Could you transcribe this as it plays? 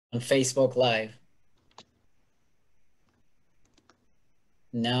on Facebook Live.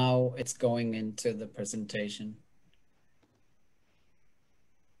 Now it's going into the presentation.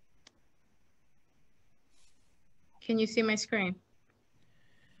 Can you see my screen?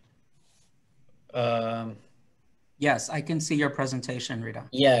 Yes, I can see your presentation, Rita.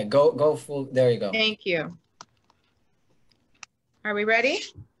 Yeah, go full. There you go. Thank you. Are we ready,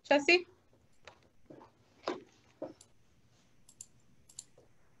 Jesse?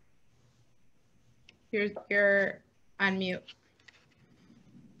 You're on mute.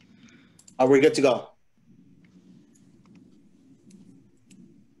 We're good to go.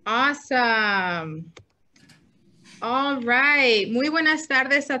 Awesome. All right. Muy buenas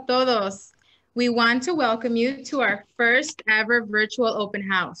tardes a todos. We want to welcome you to our first ever virtual open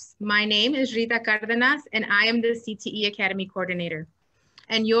house. My name is Rita Cardenas, and I am the CTE Academy Coordinator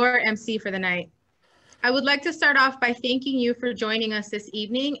and your MC for the night. I would like to start off by thanking you for joining us this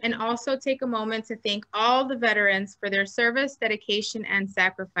evening and also take a moment to thank all the veterans for their service, dedication, and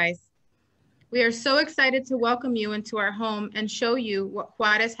sacrifice. We are so excited to welcome you into our home and show you what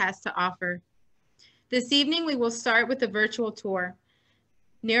Juarez has to offer. This evening, we will start with a virtual tour,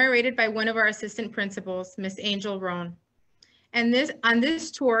 narrated by one of our assistant principals, Miss Angel Rohn. And on this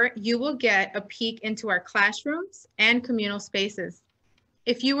tour, you will get a peek into our classrooms and communal spaces.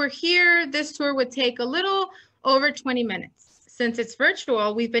 If you were here, this tour would take a little over 20 minutes. Since it's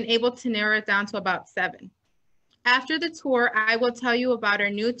virtual, we've been able to narrow it down to about 7. After the tour, I will tell you about our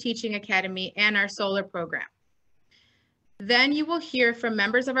new teaching academy and our solar program. Then you will hear from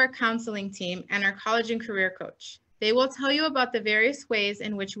members of our counseling team and our college and career coach. They will tell you about the various ways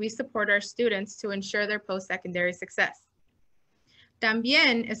in which we support our students to ensure their post-secondary success.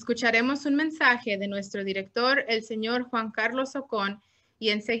 También escucharemos un mensaje de nuestro director, el señor Juan Carlos Ocón, y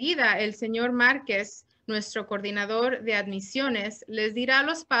enseguida el señor Márquez, nuestro coordinador de admisiones, les dirá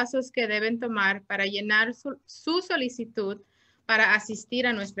los pasos que deben tomar para llenar su solicitud para asistir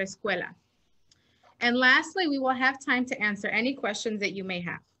a nuestra escuela. And lastly, we will have time to answer any questions that you may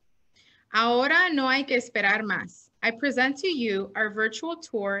have. Ahora no hay que esperar más. I present to you our virtual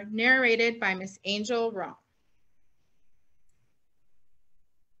tour narrated by Miss Angel Rohn.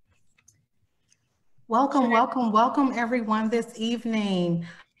 Welcome, welcome, welcome everyone this evening.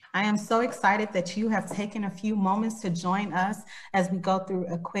 I am so excited that you have taken a few moments to join us as we go through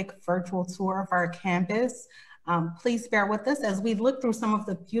a quick virtual tour of our campus. Please bear with us as we look through some of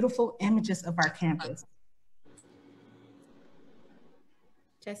the beautiful images of our campus.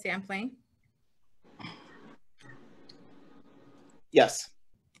 Jesse, I'm playing. Yes.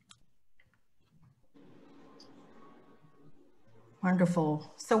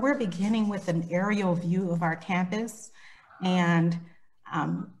 Wonderful. So we're beginning with an aerial view of our campus, and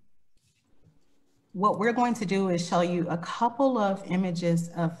what we're going to do is show you a couple of images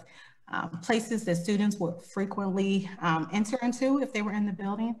of places that students would frequently enter into if they were in the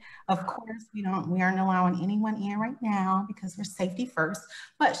building. Of course, we aren't allowing anyone in right now because we're safety first,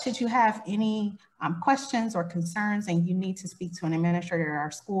 but should you have any questions or concerns and you need to speak to an administrator at our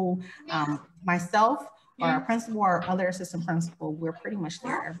school, myself, or our principal or other assistant principal, we're pretty much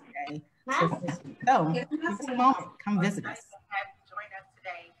there every day. So give us a moment, come visit us. Join us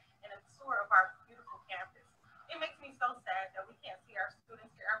today in a tour of our beautiful campus. It makes me so sad that we can't see our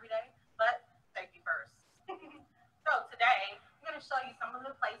students here every day, but safety first. So today, I'm going to show you some of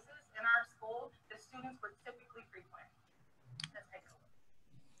the places in our school that students would typically frequent. Let's take a look.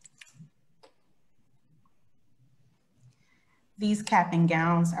 These cap and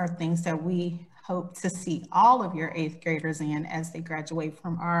gowns are things that we hope to see all of your 8th graders in as they graduate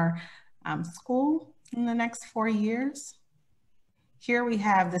from our school in the next 4 years. Here we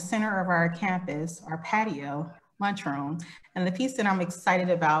have the center of our campus, our patio, lunchroom. And the piece that I'm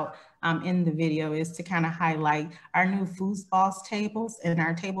excited about in the video is to kind of highlight our new foosball tables and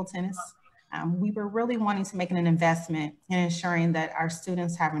our table tennis. We were really wanting to make an investment in ensuring that our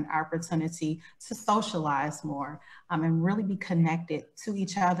students have an opportunity to socialize more and really be connected to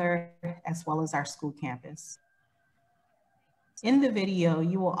each other as well as our school campus. In the video,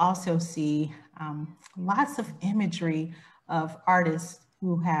 you will also see lots of imagery of artists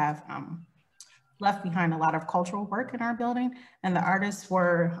who have left behind a lot of cultural work in our building. And the artists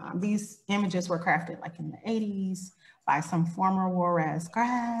were, these images were crafted like in the 80s by some former Juarez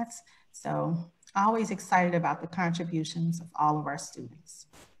grads. So always excited about the contributions of all of our students.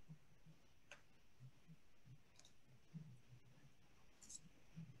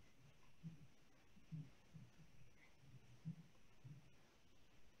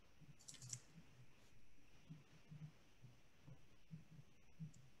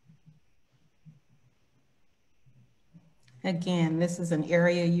 Again, this is an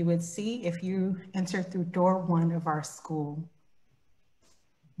area you would see if you enter through door 1 of our school.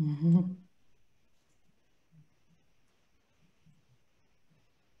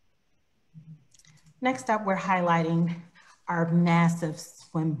 Next up, we're highlighting our massive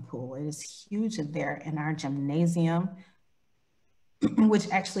swim pool. It is huge in there in our gymnasium, which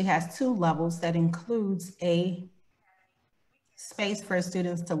actually has 2 levels that includes a space for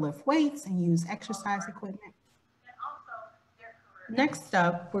students to lift weights and use exercise equipment. Next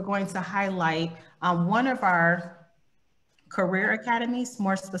up, we're going to highlight one of our career academies,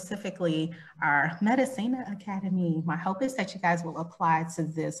 more specifically our Medicina Academy. My hope is that you guys will apply to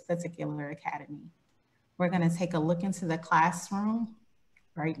this particular academy. We're going to take a look into the classroom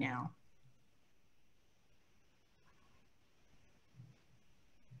right now.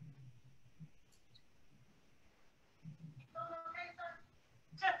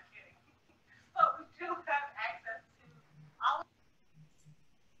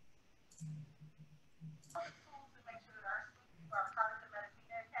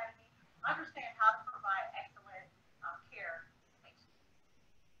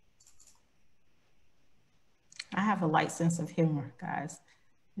 I have a light sense of humor, guys,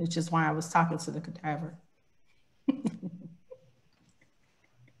 which is why I was talking to the cadaver.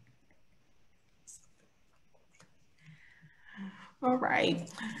 All right.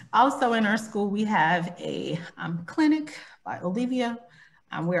 Also in our school, we have a clinic by Olivia.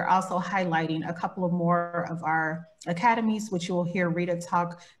 We're also highlighting a couple of more of our academies, which you will hear Rita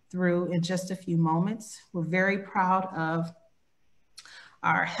talk through in just a few moments. We're very proud of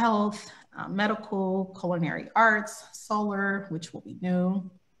our health, medical, culinary arts, solar, which will be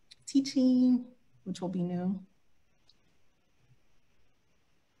new, teaching, which will be new.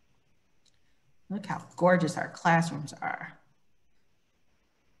 Look how gorgeous our classrooms are.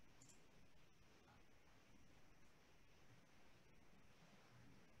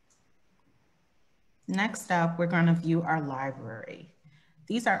 Next up, we're going to view our library.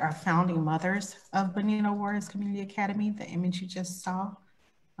 These are our founding mothers of Benito Juarez Community Academy, the image you just saw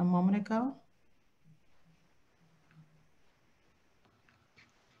a moment ago.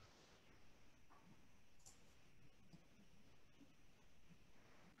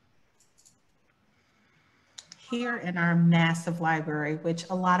 Here in our massive library, which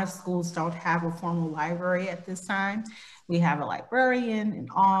a lot of schools don't have a formal library at this time, we have a librarian and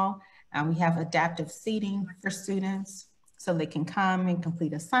all. We have adaptive seating for students so they can come and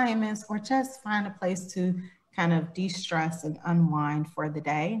complete assignments or just find a place to kind of de-stress and unwind for the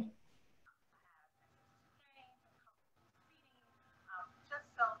day. Just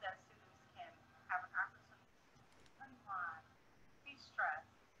so that students can have an opportunity to unwind, de-stress,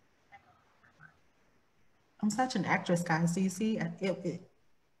 and I'm such an actress, guys. Do you see?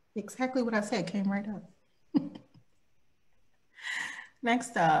 Exactly what I said came right up.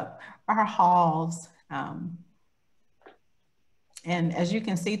 Next up, our halls. And as you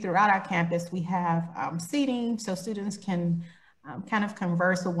can see throughout our campus, we have seating so students can kind of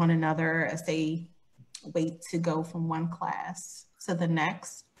converse with one another as they wait to go from one class to the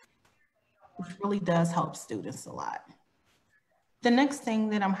next, which really does help students a lot. The next thing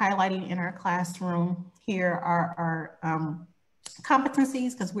that I'm highlighting in our classroom here are our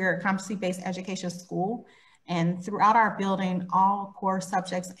competencies, because we're a competency-based education school. And throughout our building, all core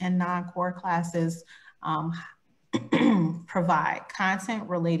subjects and non-core classes provide content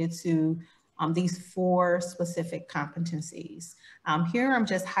related to these 4 specific competencies. Here I'm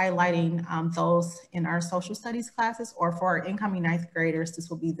just highlighting those in our social studies classes, or for our incoming 9th graders, this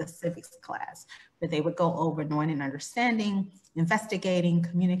will be the civics class, where they would go over knowing and understanding, investigating,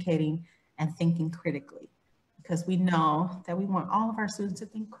 communicating, and thinking critically. Because we know that we want all of our students to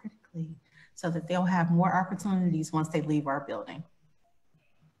think critically so that they'll have more opportunities once they leave our building.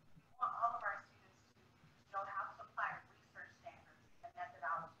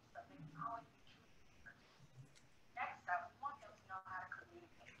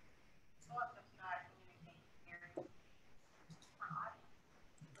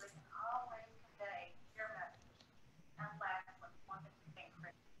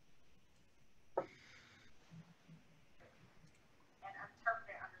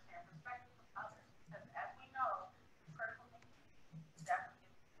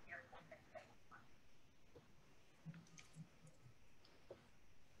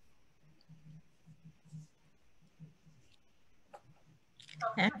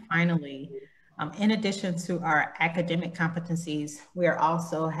 And finally, in addition to our academic competencies, we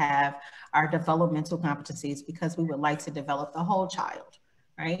also have our developmental competencies, because we would like to develop the whole child,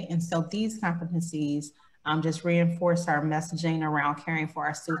 right? And so these competencies just reinforce our messaging around caring for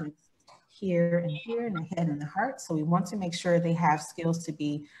our students here and here, and the head and the heart. So we want to make sure they have skills to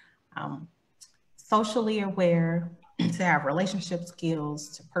be socially aware, to have relationship skills,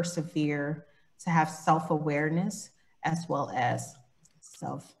 to persevere, to have self-awareness, as well as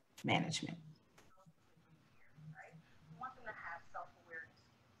self-management.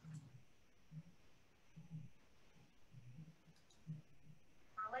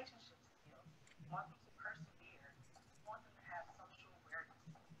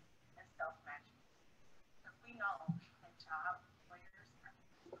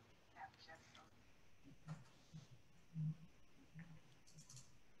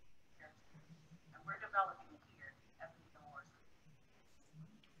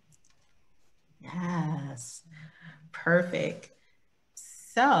 Yes, perfect.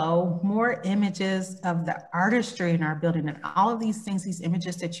 So more images of the artistry in our building, and all of these things, these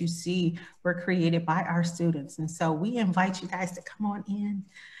images that you see were created by our students. And so we invite you guys to come on in,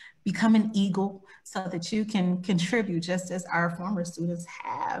 become an Eagle so that you can contribute just as our former students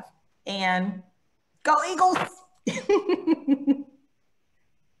have. And go Eagles!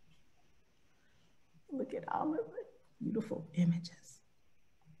 Look at all of the beautiful images.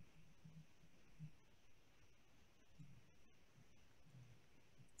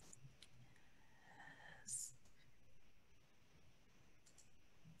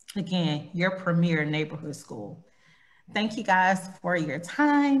 Again, your premier neighborhood school. Thank you guys for your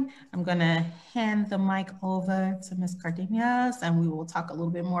time. I'm gonna hand the mic over to Ms. Cardenas, and we will talk a little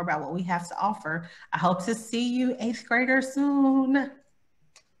bit more about what we have to offer. I hope to see you 8th graders soon.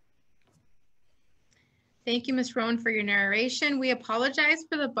 Thank you, Ms. Roan, for your narration. We apologize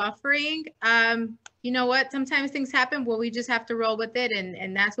for the buffering. You know what? Sometimes things happen. Well, we just have to roll with it,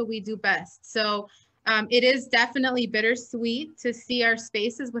 and that's what we do best. So it is definitely bittersweet to see our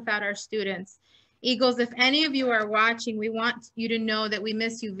spaces without our students. Eagles, if any of you are watching, we want you to know that we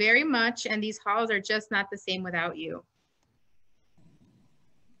miss you very much, and these halls are just not the same without you.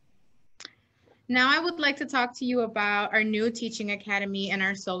 Now I would like to talk to you about our new teaching academy and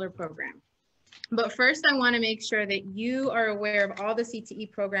our solar program. But first, I want to make sure that you are aware of all the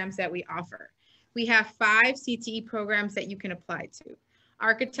CTE programs that we offer. We have 5 CTE programs that you can apply to: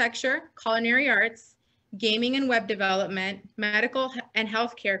 architecture, culinary arts, gaming and web development, medical and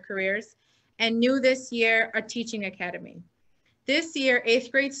healthcare careers, and new this year, our teaching academy. This year,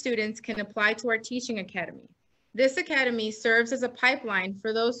 8th grade students can apply to our teaching academy. This academy serves as a pipeline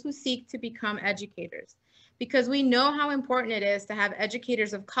for those who seek to become educators. Because we know how important it is to have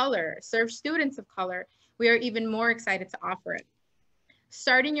educators of color serve students of color, we are even more excited to offer it.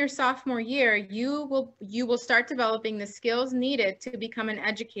 Starting your sophomore year, you will start developing the skills needed to become an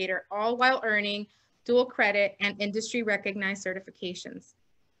educator, all while earning dual credit and industry recognized certifications.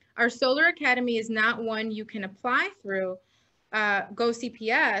 Our Solar Academy is not one you can apply through Go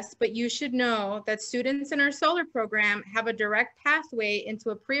CPS, but you should know that students in our solar program have a direct pathway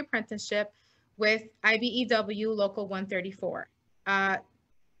into a pre-apprenticeship with IBEW Local 134.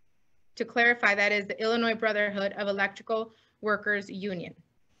 To clarify, that is the Illinois Brotherhood of Electrical Workers Union.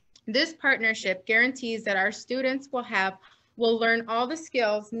 This partnership guarantees that our students will learn all the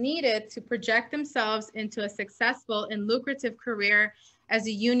skills needed to project themselves into a successful and lucrative career as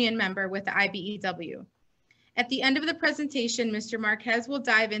a union member with the IBEW. At the end of the presentation, Mr. Marquez will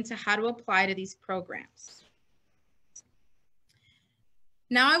dive into how to apply to these programs.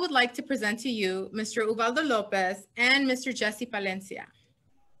 Now I would like to present to you Mr. Ubaldo Lopez and Mr. Jesse Palencia.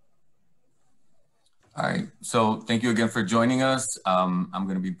 All right, so thank you again for joining us. I'm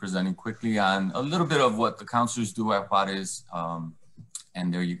going to be presenting quickly on a little bit of what the counselors do at Juarez.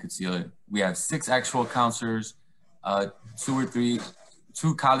 And there you can see we have 6 actual counselors,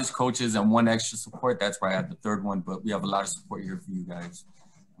 2 college coaches, and 1 extra support. That's why I had the 3rd one, but we have a lot of support here for you guys.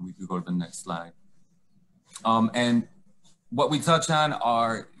 And we could go to the next slide. And what we touch on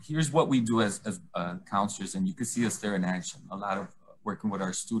are, here's what we do as counselors, and you can see us there in action. A lot of working with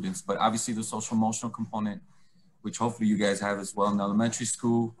our students, but obviously the social emotional component, which hopefully you guys have as well in elementary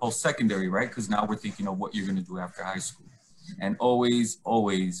school, post-secondary, right? Because now we're thinking of what you're gonna do after high school. And always,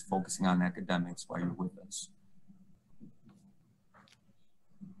 always focusing on academics while you're with us.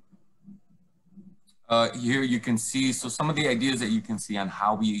 Here you can see, so some of the ideas that you can see on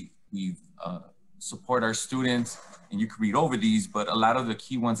how we support our students, and you can read over these, but a lot of the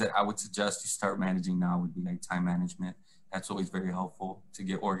key ones that I would suggest you start managing now would be like time management. That's always very helpful to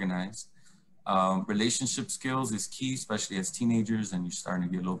get organized. Relationship skills is key, especially as teenagers and you're starting to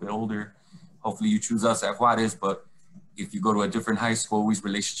get a little bit older. Hopefully you choose us at Juarez, but if you go to a different high school, always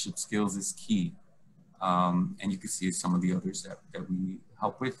relationship skills is key. And you can see some of the others that we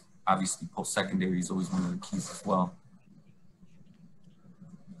help with. Obviously, post-secondary is always one of the keys as well.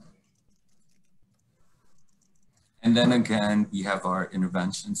 And then again, we have our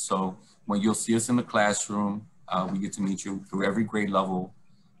intervention. So when you'll see us in the classroom, we get to meet you through every grade level.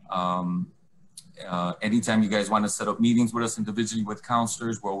 Anytime you guys want to set up meetings with us individually with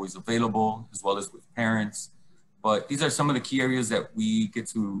counselors, we're always available, as well as with parents. But these are some of the key areas that we get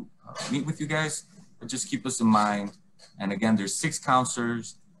to meet with you guys, but just keep us in mind. And again, there's 6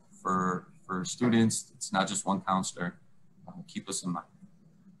 counselors for students. It's not just one counselor. Keep us in mind.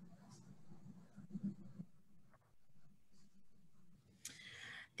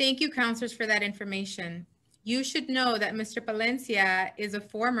 Thank you, counselors, for that information. You should know that Mr. Palencia is a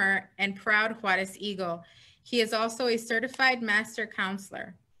former and proud Juarez Eagle. He is also a certified master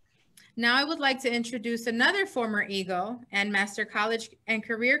counselor. Now I would like to introduce another former Eagle and master college and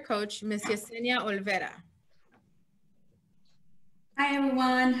career coach, Ms. Yesenia Olvera. Hi,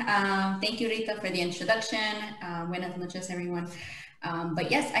 everyone. Thank you, Rita, for the introduction. Buenas noches, everyone.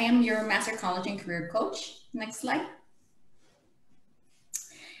 But yes, I am your master college and career coach. Next slide.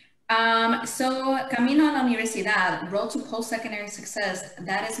 So Camino a la Universidad, Road to Post-Secondary Success,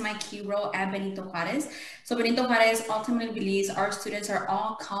 that is my key role at Benito Juarez. So Benito Juarez ultimately believes our students are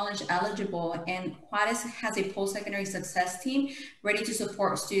all college eligible, and Juarez has a post-secondary success team ready to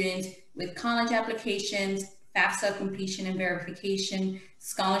support students with college applications, FAFSA completion and verification,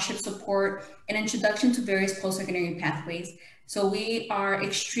 scholarship support, and introduction to various post-secondary pathways. So we are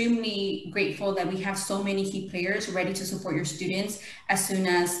extremely grateful that we have so many key players ready to support your students as soon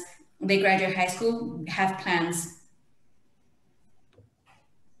as they graduate high school, have plans.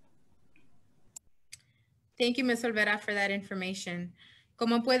 Thank you, Ms. Olvera, for that information.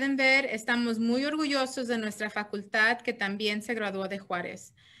 Como pueden ver, estamos muy orgullosos de nuestra facultad que también se graduó de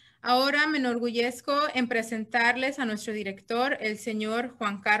Juárez. Ahora me enorgullezco en presentarles a nuestro director, el señor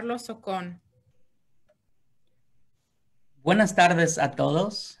Juan Carlos Ocón. Buenas tardes a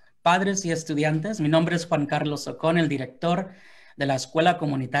todos, padres y estudiantes. Mi nombre es Juan Carlos Ocón, el director de la Escuela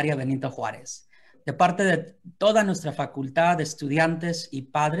Comunitaria Benito Juárez. De parte de toda nuestra facultad de estudiantes y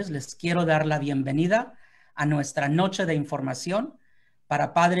padres, les quiero dar la bienvenida a nuestra noche de información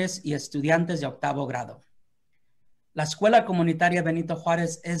para padres y estudiantes de 8º grado. La Escuela Comunitaria Benito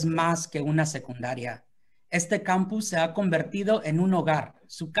Juárez es más que una secundaria. Este campus se ha convertido en un hogar,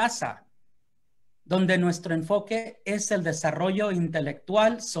 su casa, donde nuestro enfoque es el desarrollo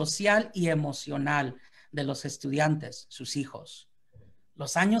intelectual, social y emocional de los estudiantes, sus hijos.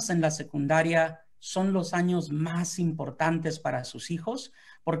 Los años en la secundaria son los años más importantes para sus hijos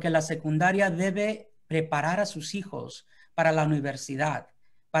porque la secundaria debe preparar a sus hijos para la universidad,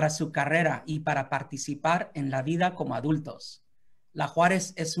 para su carrera y para participar en la vida como adultos. La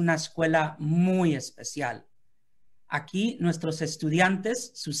Juárez es una escuela muy especial. Aquí nuestros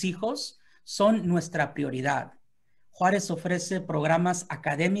estudiantes, sus hijos, son nuestra prioridad. Juárez ofrece programas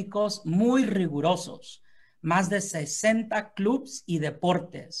académicos muy rigurosos, más de 60 clubes y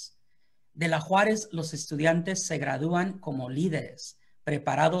deportes. De la Juárez, los estudiantes se gradúan como líderes,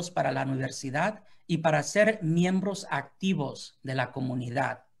 preparados para la universidad y para ser miembros activos de la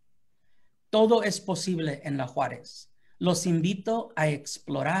comunidad. Todo es posible en la Juárez. Los invito a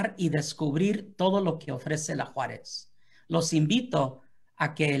explorar y descubrir todo lo que ofrece la Juárez. Los invito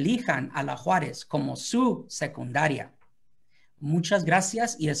a que elijan a la Juárez como su secundaria. Muchas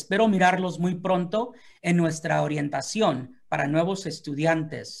gracias y espero mirarlos muy pronto en nuestra orientación para nuevos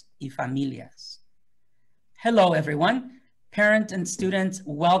estudiantes y familias. Hello, everyone. Parents and students,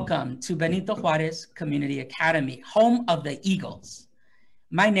 welcome to Benito Juárez Community Academy, home of the Eagles.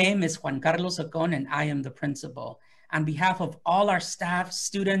 My name is Juan Carlos Ocón, and I am the principal. On behalf of all our staff,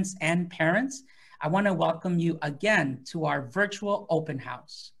 students, and parents, I want to welcome you again to our virtual open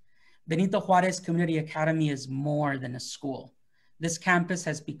house. Benito Juárez Community Academy is more than a school. This campus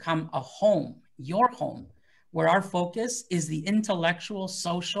has become a home, your home, where our focus is the intellectual,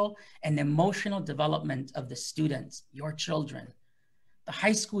 social, and emotional development of the students, your children. The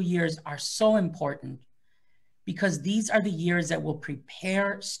high school years are so important because these are the years that will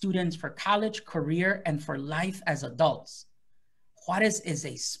prepare students for college, career, and for life as adults. Juárez is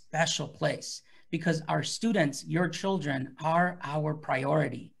a special place because our students, your children, are our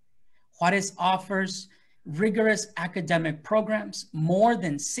priority. Juárez offers rigorous academic programs, more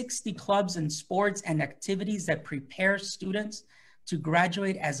than 60 clubs and sports and activities that prepare students to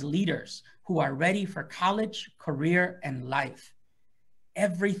graduate as leaders who are ready for college, career, and life.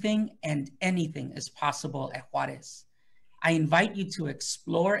 Everything and anything is possible at Juárez. I invite you to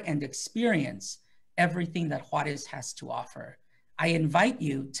explore and experience everything that Juárez has to offer. I invite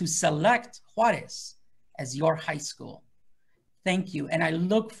you to select Juárez as your high school. Thank you, and I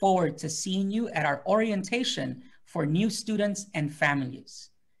look forward to seeing you at our orientation for new students and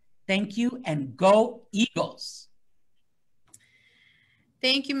families. Thank you, and go Eagles!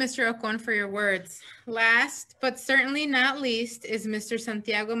 Thank you, Mr. Ocon, for your words. Last, but certainly not least, is Mr.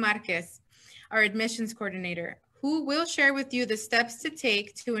 Santiago Marquez, our admissions coordinator, who will share with you the steps to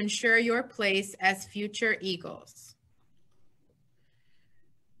take to ensure your place as future Eagles.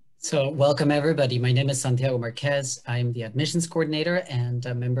 So welcome everybody. My name is Santiago Marquez. I'm the admissions coordinator and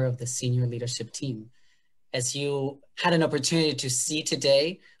a member of the senior leadership team. As you had an opportunity to see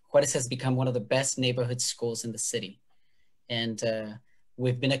today, Juarez has become one of the best neighborhood schools in the city. And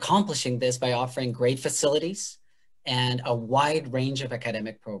we've been accomplishing this by offering great facilities and a wide range of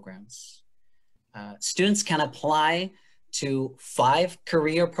academic programs. Students can apply to 5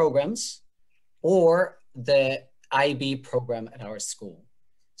 career programs or the IB program at our school.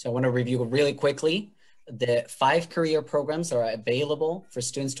 So I want to review really quickly. The 5 career programs are available for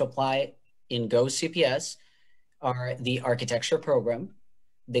students to apply in Go CPS are the architecture program,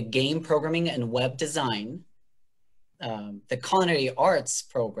 the game programming and web design, the culinary arts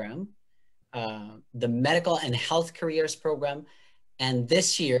program, the medical and health careers program, and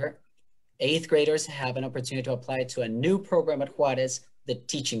this year, 8th graders have an opportunity to apply to a new program at Juarez, the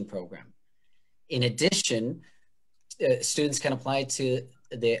teaching program. In addition, students can apply to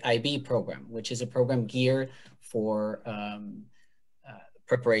the IB program, which is a program geared for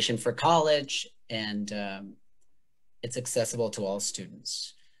preparation for college, and it's accessible to all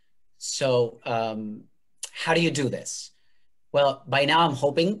students. So how do you do this? Well, by now I'm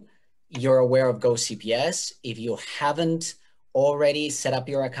hoping you're aware of Go CPS. If you haven't already set up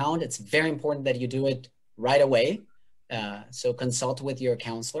your account, it's very important that you do it right away. So consult with your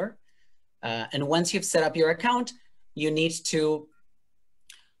counselor. And once you've set up your account, you need to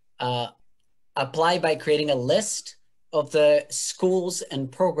apply by creating a list of the schools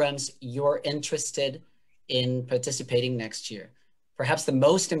and programs you're interested in participating next year. Perhaps the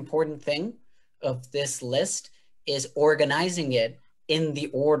most important thing of this list is organizing it in the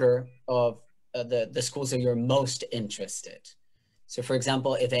order of the schools that you're most interested. So for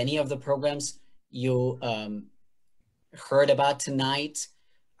example, if any of the programs you heard about tonight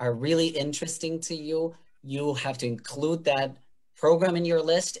are really interesting to you, you have to include that program in your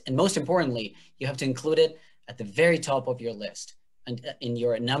list. And most importantly, you have to include it at the very top of your list and in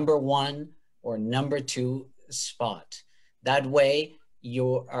your number 1 or number 2 spot. That way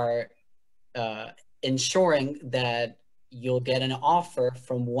you are ensuring that you'll get an offer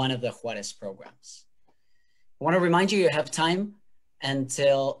from one of the Juarez programs. I want to remind you, you have time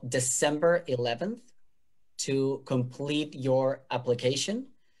until December 11th to complete your application.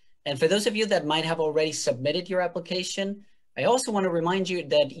 And for those of you that might have already submitted your application, I also want to remind you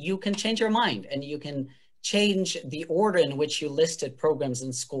that you can change your mind and you can change the order in which you listed programs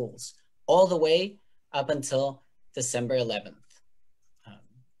in schools all the way up until December 11th.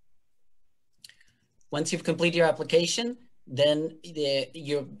 Once you've completed your application, then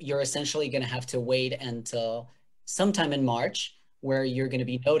you're essentially going to have to wait until sometime in March, where you're going to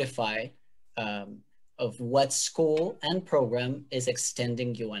be notified of what school and program is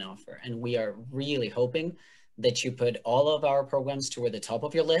extending you an offer. And we are really hoping that you put all of our programs toward the top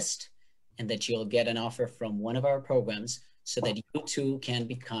of your list and that you'll get an offer from one of our programs so that you too can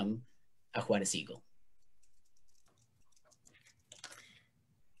become a Juarez Eagle.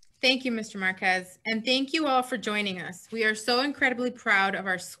 Thank you, Mr. Marquez, and thank you all for joining us. We are so incredibly proud of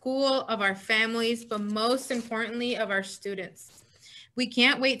our school, of our families, but most importantly, of our students. We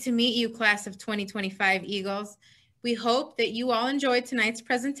can't wait to meet you, class of 2025 Eagles. We hope that you all enjoyed tonight's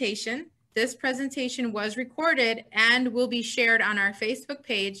presentation. This presentation was recorded and will be shared on our Facebook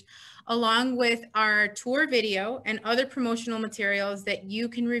page, along with our tour video and other promotional materials that you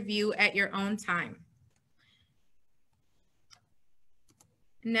can review at your own time.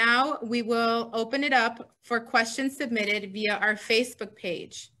 Now we will open it up for questions submitted via our Facebook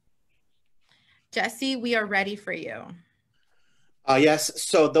page. Jesse, we are ready for you. Yes,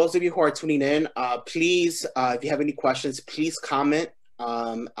 so those of you who are tuning in, please, if you have any questions, please comment.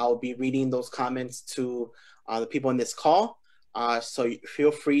 I'll be reading those comments to the people in this call. So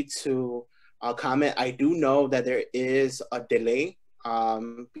feel free to comment. I do know that there is a delay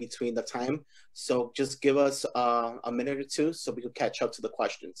between the time. So just give us a minute or two so we can catch up to the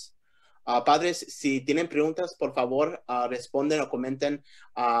questions. Padres, si tienen preguntas, por favor, responden o comenten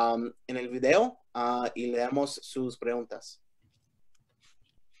en el video y leemos sus preguntas.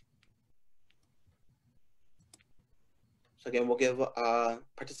 So again, we'll give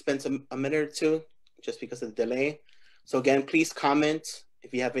participants a minute or two just because of the delay. So again, please comment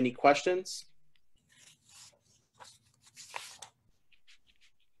if you have any questions.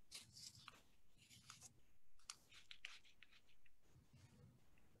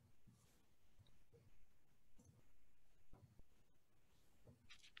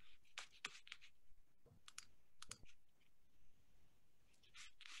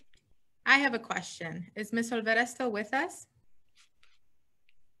 I have a question. Is Ms. Olvera still with us?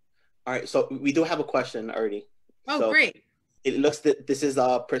 All right, so we do have a question already. Oh, so great. It looks that this is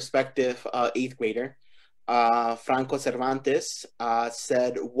a prospective 8th grader. Franco Cervantes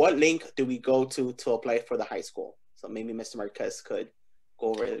said, what link do we go to apply for the high school? So maybe Mr. Marquez could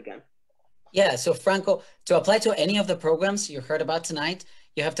go over it again. Yeah, so Franco, to apply to any of the programs you heard about tonight,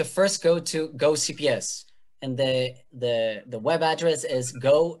 you have to first go to Go CPS. And the web address is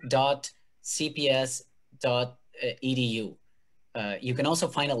go.cps.edu. You can also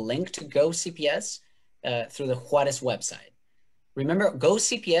find a link to Go CPS through the Juarez website. Remember, Go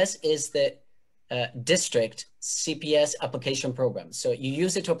CPS is the district CPS application program. So you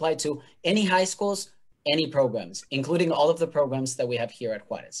use it to apply to any high schools, any programs, including all of the programs that we have here at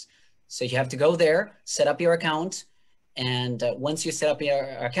Juarez. So you have to go there, set up your account, and once you set up your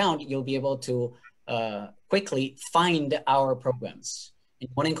account, you'll be able to quickly find our programs. You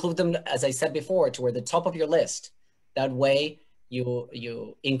want to include them, as I said before, toward the top of your list. That way,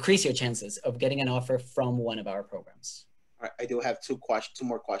 you increase your chances of getting an offer from one of our programs. All right, I do have two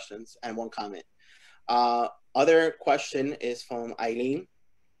more questions and one comment. Other question is from Eileen.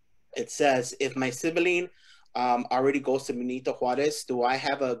 It says, if my sibling already goes to Benito Juarez, do I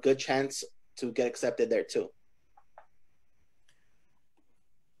have a good chance to get accepted there too?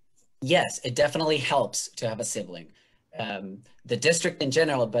 Yes, it definitely helps to have a sibling. The district in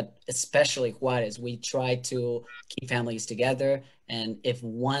general, but especially Juarez, we try to keep families together. And if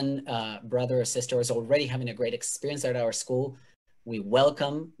one brother or sister is already having a great experience at our school, we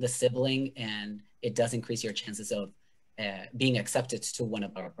welcome the sibling, and it does increase your chances of being accepted to one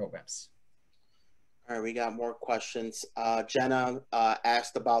of our programs. All right, we got more questions. Jenna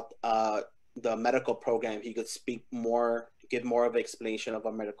asked about the medical program. If you could speak more, give more of an explanation of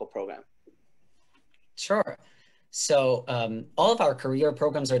a medical program. Sure. So all of our career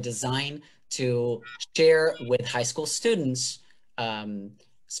programs are designed to share with high school students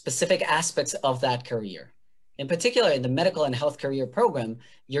specific aspects of that career. In particular, in the medical and health career program,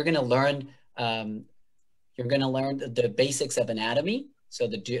 you're going to learn the basics of anatomy, so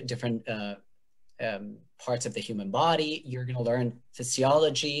the different parts of the human body. You're going to learn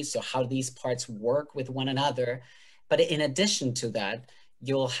physiology, so how these parts work with one another. But in addition to that,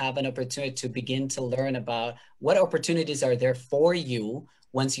 you'll have an opportunity to begin to learn about what opportunities are there for you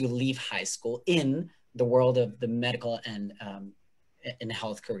once you leave high school in the world of the medical and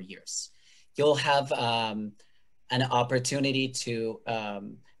health careers. You'll have an opportunity to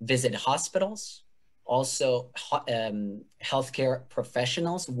visit hospitals. Also, healthcare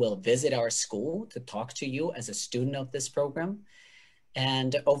professionals will visit our school to talk to you as a student of this program.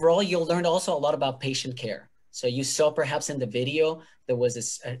 And overall, you'll learn also a lot about patient care. So you saw perhaps in the video, there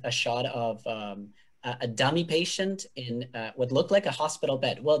was a shot of a dummy patient in what looked like a hospital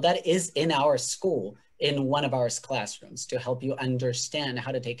bed. Well, that is in our school, in one of our classrooms, to help you understand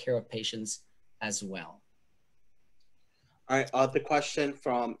how to take care of patients as well. All right, the question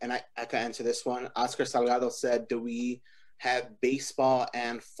from, and I can answer this one. Oscar Salgado said, do we have baseball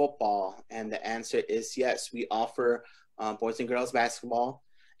and football? And the answer is yes. We offer boys and girls basketball,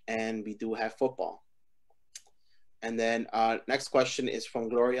 and we do have football. And then next question is from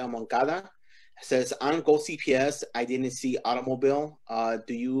Gloria Moncada. It says, on Go CPS, I didn't see automobile. How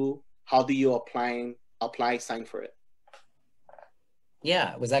do you apply, sign for it?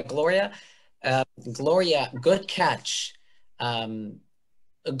 Yeah, was that Gloria? Gloria, good catch.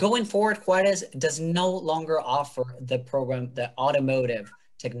 Going forward, Juarez does no longer offer the program, the automotive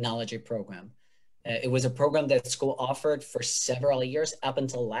technology program. It was a program that school offered for several years up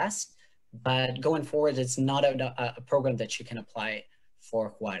until last. But going forward, it's not a program that you can apply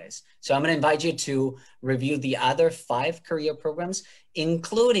for Juarez. So I'm going to invite you to review the other 5 career programs,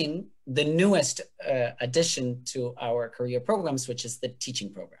 including the newest addition to our career programs, which is the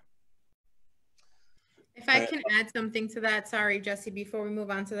teaching program. If I can add something to that, sorry, Jesse, before we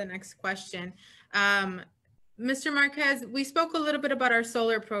move on to the next question. Mr. Marquez, we spoke a little bit about our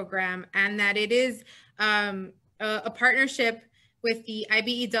solar program and that it is a partnership with the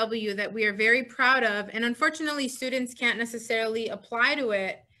IBEW that we are very proud of. And unfortunately, students can't necessarily apply to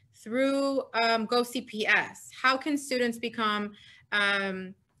it through Go CPS. How can students become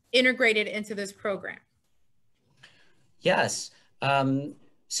integrated into this program? Yes.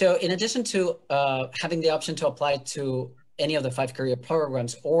 So in addition to having the option to apply to any of the 5 career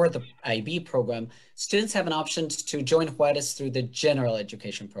programs or the IB program, students have an option to join Juarez through the general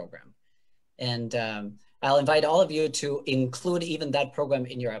education program. And I'll invite all of you to include even that program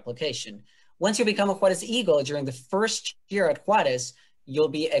in your application. Once you become a Juarez Eagle during the first year at Juarez, you'll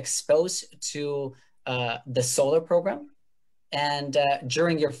be exposed to the solar program. And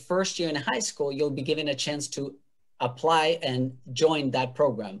during your first year in high school, you'll be given a chance to apply and join that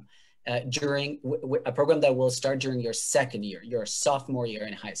program during a program that will start during your second year, your sophomore year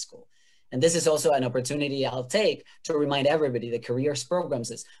in high school. And this is also an opportunity I'll take to remind everybody the careers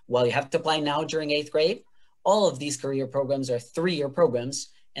programs is, while you have to apply now during 8th grade, all of these career programs are 3-year programs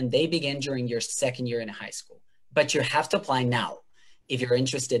and they begin during your second year in high school. But you have to apply now. If you're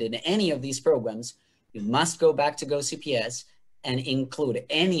interested in any of these programs, you must go back to GoCPS and include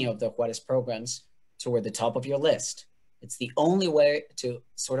any of the Juarez programs toward the top of your list. It's the only way to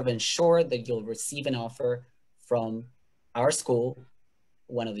sort of ensure that you'll receive an offer from our school,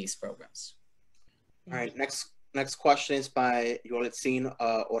 one of these programs. All right, next question is by Yolitzin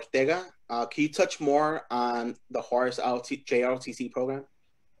Ortega. Can you touch more on the Juarez JROTC program?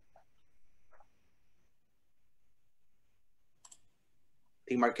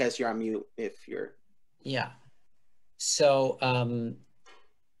 I think Marquez, you're on mute if you're. Yeah. So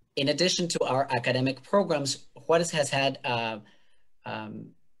in addition to our academic programs, Juarez has had a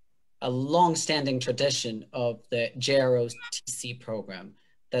long-standing tradition of the JROTC program.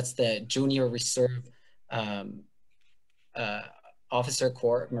 That's the Junior Reserve Officer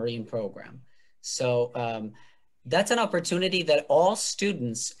Corps Marine Program. So that's an opportunity that all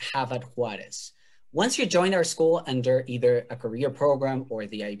students have at Juarez. Once you join our school under either a career program or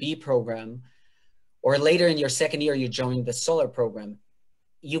the IB program, or later in your second year, you join the solar program,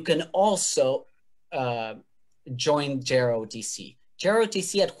 you can also join JROTC.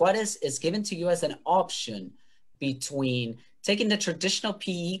 JROTC at Juarez is given to you as an option between taking the traditional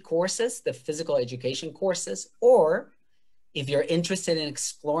PE courses, the physical education courses, or if you're interested in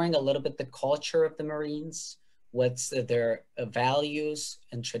exploring a little bit the culture of the Marines, what's their values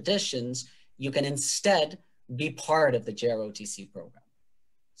and traditions, you can instead be part of the JROTC program.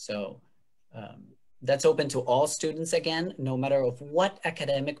 So that's open to all students again, no matter of what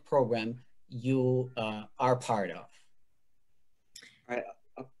academic program you are part of. All right.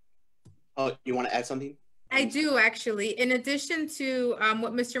 Oh, you want to add something? I do, actually. In addition to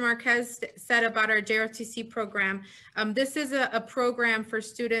what Mr. Marquez said about our JROTC program, this is a program for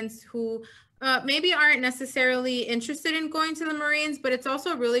students who maybe aren't necessarily interested in going to the Marines, but it's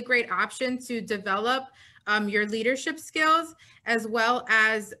also a really great option to develop your leadership skills as well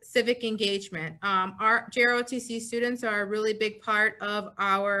as civic engagement. Our JROTC students are a really big part of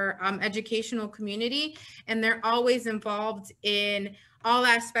our educational community, and they're always involved in all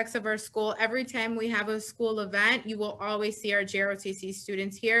aspects of our school. Every time we have a school event, you will always see our JROTC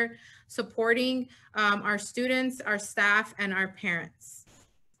students here supporting our students, our staff, and our parents.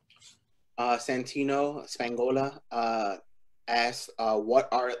 Santino Spangola asked, what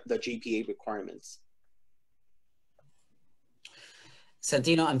are the GPA requirements?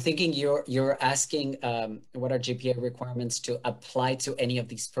 Santino, I'm thinking you're asking what are GPA requirements to apply to any of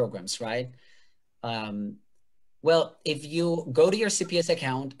these programs, right? Well, if you go to your CPS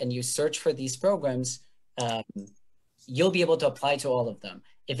account and you search for these programs, you'll be able to apply to all of them.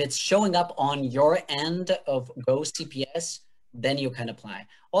 If it's showing up on your end of Go CPS, then you can apply.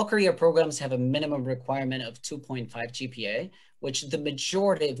 All career programs have a minimum requirement of 2.5 GPA, which the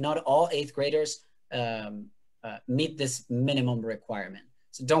majority, if not all 8th graders, meet this minimum requirement.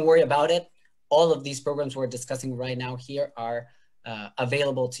 So don't worry about it. All of these programs we're discussing right now here are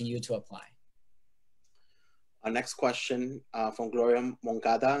available to you to apply. Next question from Gloria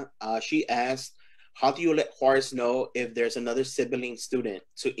Moncada. She asked, how do you let Juarez know if there's another sibling student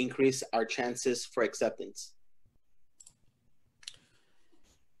to increase our chances for acceptance?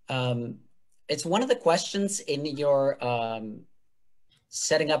 It's one of the questions in your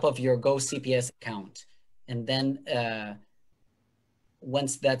setting up of your Go CPS account. And then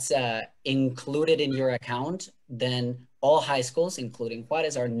once that's included in your account, then all high schools, including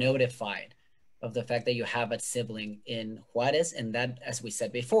Juarez, are notified of the fact that you have a sibling in Juarez. And that, as we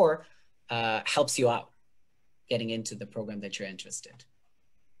said before, helps you out getting into the program that you're interested.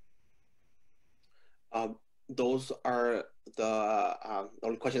 Those are the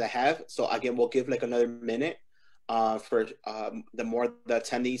only questions I have. So again, we'll give like another minute for the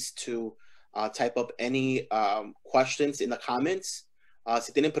attendees to type up any questions in the comments.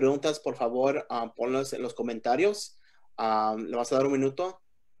 Si tienen preguntas, por favor, ponlas en los comentarios. Le vamos a dar un minuto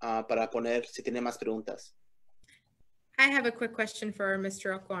para poner si tienen más preguntas. I have a quick question for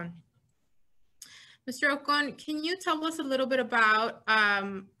Mr. Ocon. Mr. Ocon, can you tell us a little bit about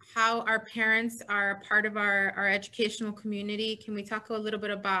how our parents are part of our educational community? Can we talk a little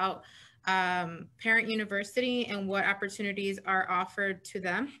bit about Parent University and what opportunities are offered to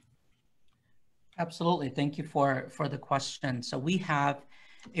them? Absolutely. Thank you for the question. So we have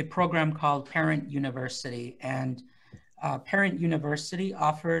a program called Parent University, and Parent University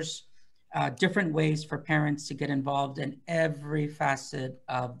offers different ways for parents to get involved in every facet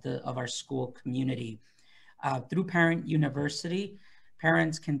of our school community. Through Parent University,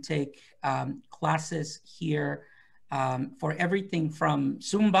 parents can take classes here for everything from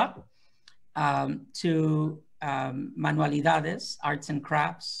Zumba to manualidades, arts and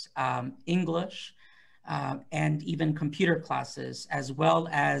crafts, English, and even computer classes, as well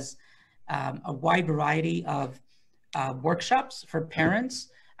as a wide variety of workshops for parents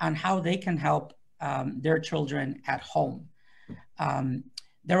on how they can help their children at home.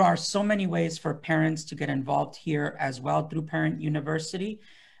 There are so many ways for parents to get involved here as well through Parent University.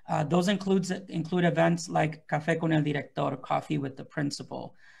 Those include events like Café con el Director, coffee with the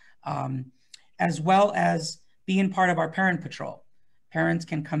principal, as well as being part of our parent patrol. Parents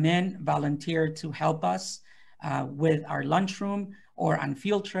can come in, volunteer to help us with our lunchroom or on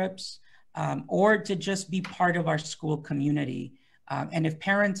field trips, or to just be part of our school community. And if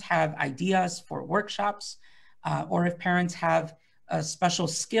parents have ideas for workshops, or if parents have a special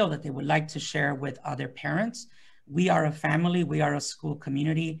skill that they would like to share with other parents, we are a family, we are a school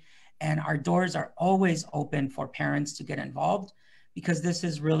community, and our doors are always open for parents to get involved, because this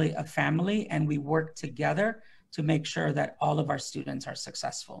is really a family and we work together to make sure that all of our students are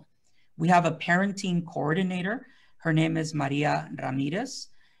successful. We have a parenting coordinator. Her name is Maria Ramirez,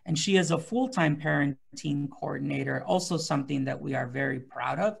 and she is a full-time parenting coordinator, also something that we are very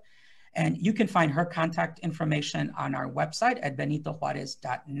proud of. And you can find her contact information on our website at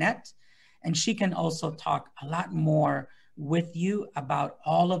benitojuarez.net. And she can also talk a lot more with you about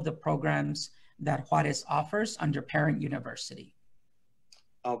all of the programs that Juarez offers under Parent University.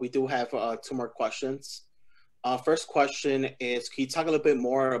 We do have 2 more questions. First question is, can you talk a little bit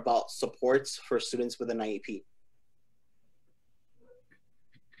more about supports for students with an IEP?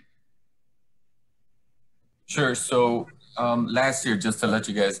 Sure. So last year, just to let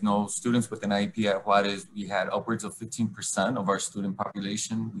you guys know, students with an IEP at Juarez, we had upwards of 15% of our student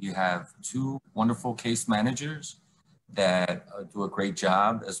population. We have 2 wonderful case managers that do a great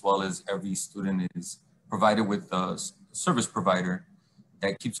job, as well as every student is provided with a service provider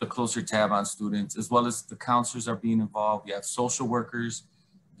that keeps a closer tab on students, as well as the counselors are being involved. We have social workers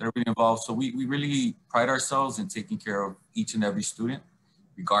that are being involved. So we really pride ourselves in taking care of each and every student,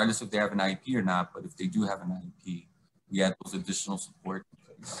 regardless if they have an IEP or not. But if they do have an IEP, we add those additional support.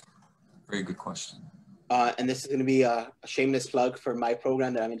 Very good question. And this is going to be a shameless plug for my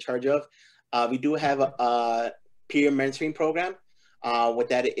program that I'm in charge of. We do have a peer mentoring program. What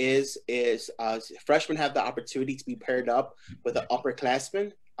that is freshmen have the opportunity to be paired up with an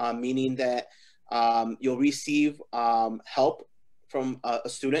upperclassman, meaning that you'll receive help from a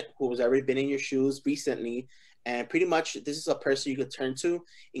student who has already been in your shoes recently. And pretty much this is a person you could turn to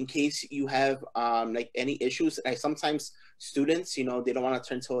in case you have like any issues. Like sometimes students, you know, they don't want to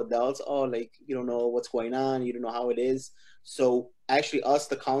turn to adults. Oh, like, you don't know what's going on. You don't know how it is. So actually us,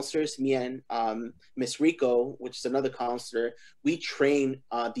 the counselors, me and Miss Rico, which is another counselor, we train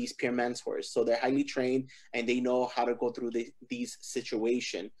these peer mentors. So they're highly trained and they know how to go through these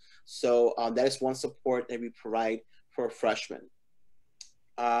situations. So that is one support that we provide for freshmen.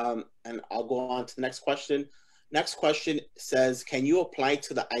 And I'll go on to the next question. Next question says, can you apply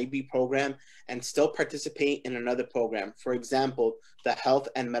to the IB program and still participate in another program? For example, the health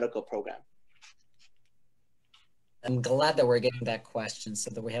and medical program. I'm glad that we're getting that question so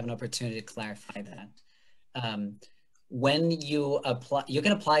that we have an opportunity to clarify that. When you apply, you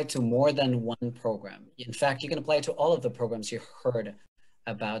can apply to more than one program. In fact, you can apply to all of the programs you heard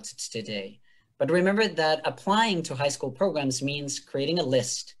about today. But remember that applying to high school programs means creating a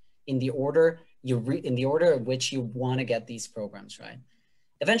list in the order in the order of which you want to get these programs, right?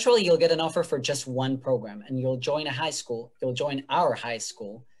 Eventually, you'll get an offer for just one program, and you'll join a high school. You'll join our high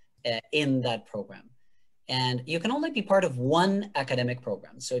school in that program. And you can only be part of one academic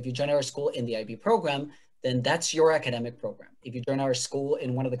program. So if you join our school in the IB program, then that's your academic program. If you join our school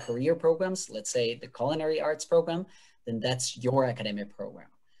in one of the career programs, let's say the culinary arts program, then that's your academic program.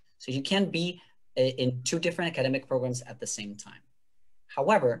 So you can't be in 2 different academic programs at the same time.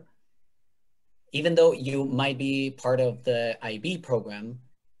 However, even though you might be part of the IB program,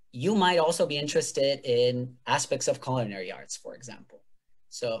 you might also be interested in aspects of culinary arts, for example.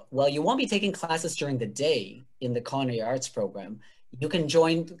 So while you won't be taking classes during the day in the culinary arts program, you can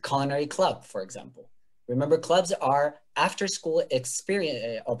join culinary club, for example. Remember, clubs are after-school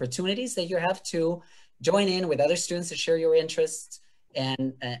experience opportunities that you have to join in with other students to share your interests,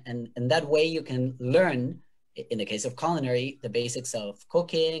 and that way you can learn, in the case of culinary, the basics of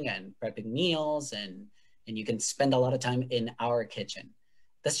cooking and prepping meals, and you can spend a lot of time in our kitchen.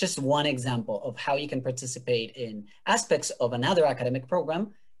 That's just one example of how you can participate in aspects of another academic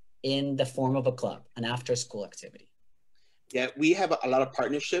program in the form of a club, an after-school activity. Yeah, we have a lot of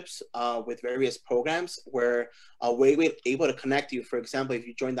partnerships with various programs where we're able to connect you. For example, if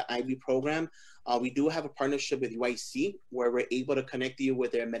you join the IB program, we do have a partnership with UIC where we're able to connect you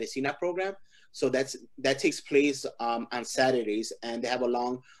with their Medicina program. So that takes place on Saturdays, and they have a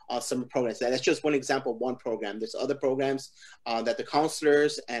long summer program. So that's just one example of one program. There's other programs that the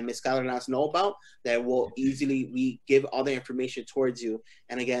counselors and Ms. Cárdenas know about that will we give all the information towards you.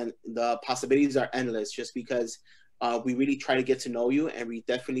 And again, the possibilities are endless just because we really try to get to know you, and we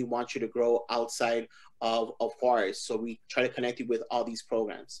definitely want you to grow outside of Juarez. So we try to connect you with all these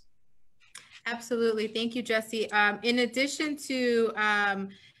programs. Absolutely. Thank you, Jesse. In addition to,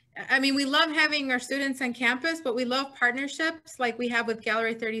 I mean, we love having our students on campus, but we love partnerships like we have with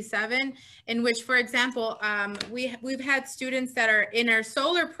Gallery 37, in which, for example, we've had students that are in our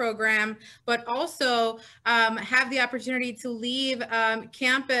solar program, but also have the opportunity to leave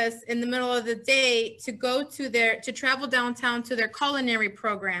campus in the middle of the day to go to travel downtown to their culinary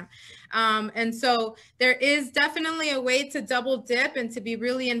program. And so there is definitely a way to double dip and to be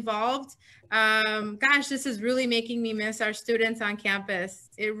really involved. Gosh, this is really making me miss our students on campus.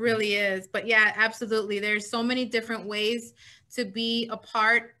 It really is. But yeah, absolutely. There's so many different ways to be a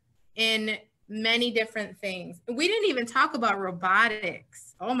part in many different things. We didn't even talk about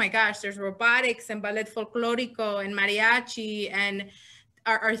robotics. Oh my gosh, there's robotics and ballet folklorico and mariachi and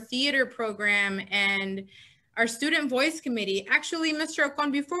our theater program and our student voice committee. Actually, Mr.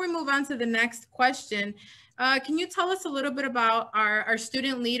 Ocon, before we move on to the next question, can you tell us a little bit about our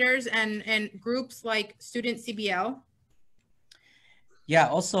student leaders and groups like Student CBL? Yeah,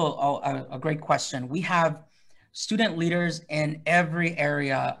 also a great question. We have student leaders in every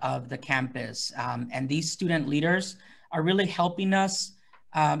area of the campus, and these student leaders are really helping us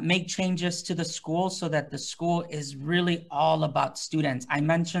make changes to the school so that the school is really all about students. I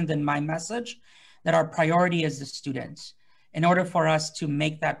mentioned in my message that our priority is the students. In order for us to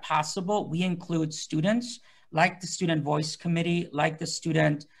make that possible, we include students like the Student Voice Committee, like the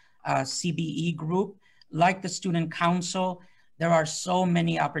Student CBE group, like the Student Council. There are so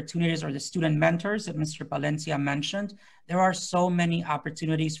many opportunities, or the student mentors that Mr. Valencia mentioned. There are so many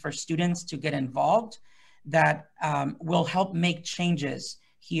opportunities for students to get involved that will help make changes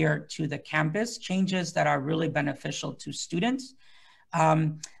here to the campus, changes that are really beneficial to students.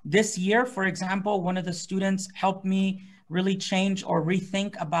 This year, for example, one of the students helped me really change or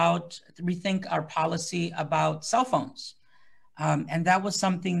rethink our policy about cell phones. And that was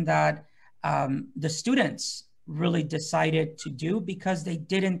something that the students really decided to do because they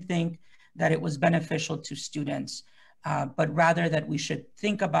didn't think that it was beneficial to students, but rather that we should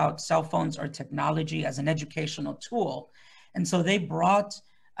think about cell phones or technology as an educational tool. And so they brought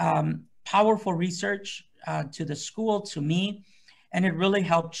powerful research to the school, to me, and it really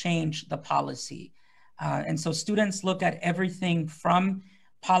helped change the policy. And so students look at everything from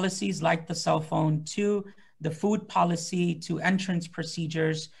policies like the cell phone to the food policy, to entrance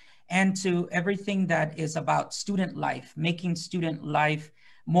procedures, and to everything that is about student life, making student life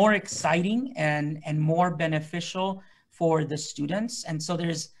more exciting and more beneficial for the students. And so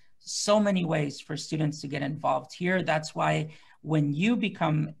there's so many ways for students to get involved here. That's why when you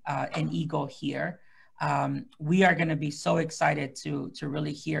become an Eagle here, we are going to be so excited to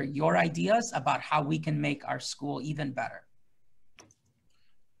really hear your ideas about how we can make our school even better.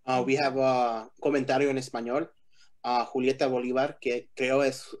 We have a comentario en español. Julieta Bolívar, que creo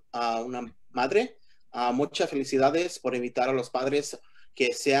es una madre. Muchas felicidades por invitar a los padres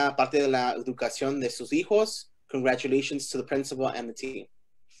que sea parte de la educación de sus hijos. Congratulations to the principal and the team.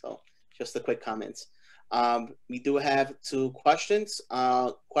 So just a quick comment. We do have two questions.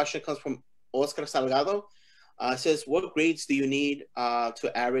 Question comes from Oscar Salgado. Says, what grades do you need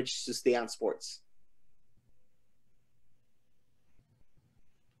to average to stay on sports?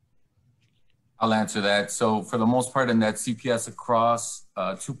 I'll answer that. So for the most part in that CPS across,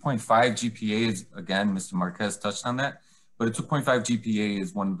 2.5 GPA is, again, Mr. Marquez touched on that, but a 2.5 GPA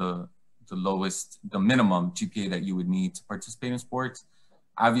is one of the lowest, the minimum GPA that you would need to participate in sports.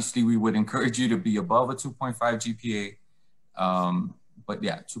 Obviously, we would encourage you to be above a 2.5 GPA, but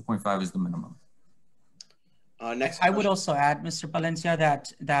yeah, 2.5 is the minimum. I would also add, Mr. Valencia,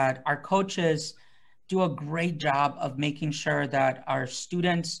 that our coaches do a great job of making sure that our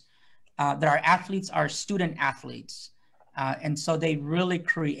students, that our athletes are student athletes. And so they really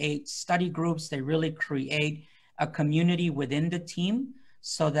create study groups, they really create a community within the team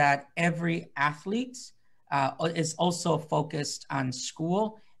so that every athlete is also focused on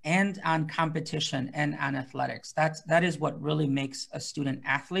school and on competition and on athletics. That is what really makes a student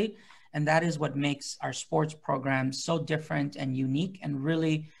athlete. And that is what makes our sports program so different and unique and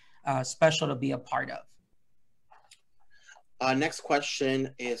really special to be a part of. Next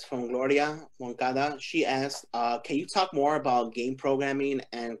question is from Gloria Moncada. She asked, can you talk more about game programming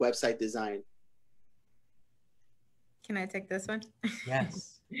and website design? Can I take this one?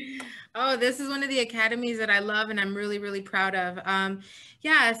 Yes. Oh, this is one of the academies that I love and I'm really, really proud of.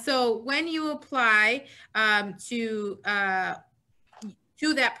 Yeah, so when you apply to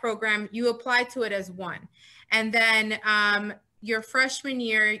that program, you apply to it as one. And then your freshman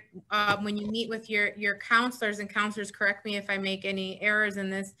year, when you meet with your counselors, and counselors correct me if I make any errors in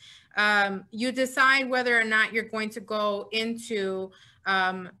this, you decide whether or not you're going to go into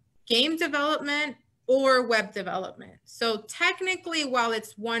game development or web development. So technically, while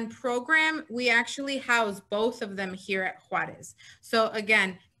it's one program, we actually house both of them here at Juarez. So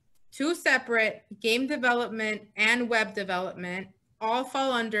again, two separate, game development and web development, all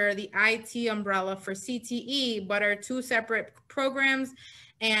fall under the IT umbrella for CTE, but are two separate programs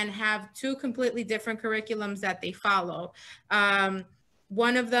and have two completely different curriculums that they follow.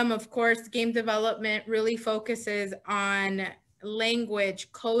 One of them, of course, game development really focuses on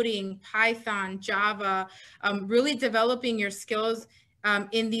language, coding, Python, Java, really developing your skills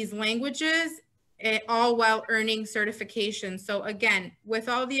in these languages, all while earning certification. So again, with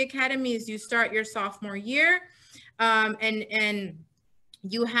all the academies, you start your sophomore year and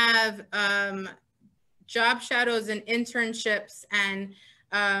you have job shadows and internships and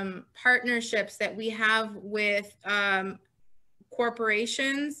partnerships that we have with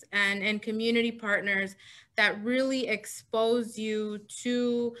corporations and community partners that really expose you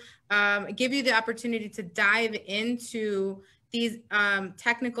to, give you the opportunity to dive into these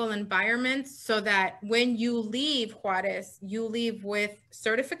technical environments so that when you leave Juarez, you leave with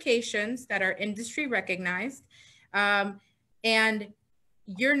certifications that are industry recognized, and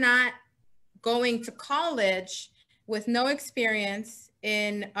you're not going to college with no experience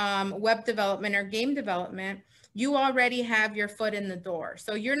in web development or game development. You already have your foot in the door.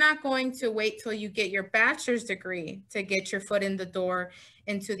 So you're not going to wait till you get your bachelor's degree to get your foot in the door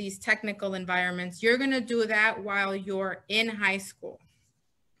into these technical environments. You're going to do that while you're in high school.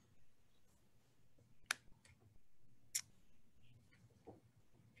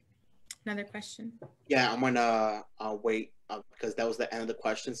 Another question? Yeah, I'm gonna wait because that was the end of the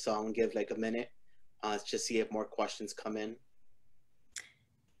question. So I'm gonna give like a minute to see if more questions come in.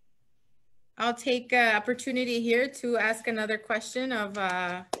 I'll take an opportunity here to ask another question of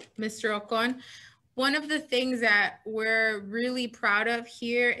Mr. Ocon. One of the things that we're really proud of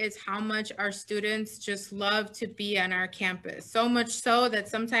here is how much our students just love to be on our campus. So much so that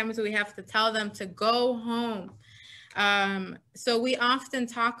sometimes we have to tell them to go home. So we often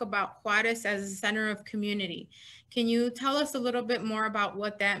talk about Juarez as a center of community. Can you tell us a little bit more about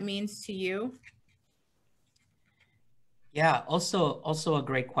what that means to you? Yeah, also a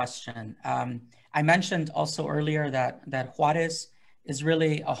great question. I mentioned also earlier that Juarez is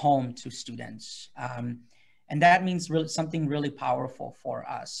really a home to students. And that means really something really powerful for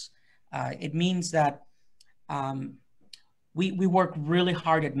us. It means that we work really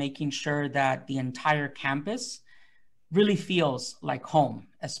hard at making sure that the entire campus really feels like home,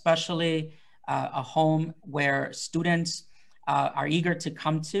 especially a home where students are eager to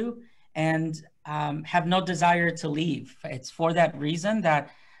come to and have no desire to leave. It's for that reason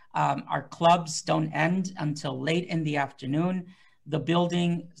that our clubs don't end until late in the afternoon. The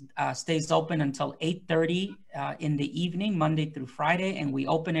building stays open until 8:30 in the evening, Monday through Friday, and we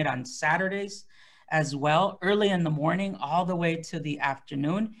open it on Saturdays as well, early in the morning, all the way to the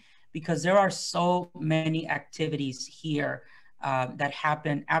afternoon, because there are so many activities here that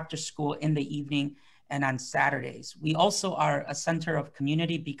happen after school in the evening and on Saturdays. We also are a center of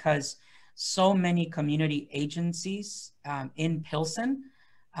community because so many community agencies in Pilsen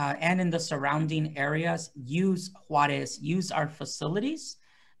and in the surrounding areas use Juarez, use our facilities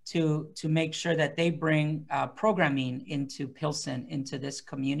to make sure that they bring programming into Pilsen, into this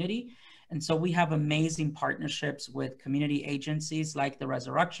community. And so we have amazing partnerships with community agencies like the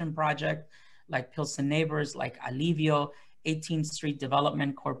Resurrection Project, like Pilsen Neighbors, like Alivio, 18th Street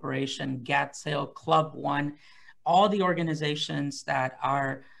Development Corporation, Gats Hill, Club One, all the organizations that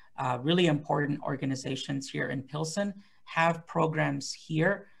are really important organizations here in Pilsen have programs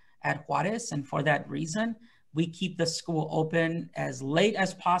here at Juarez. And for that reason, we keep the school open as late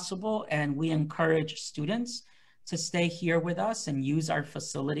as possible, and we encourage students to stay here with us and use our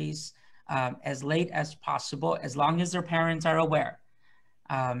facilities as late as possible, as long as their parents are aware.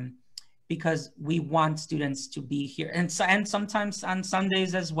 because we want students to be here, and sometimes on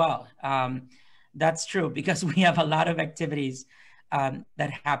Sundays as well. That's true, because we have a lot of activities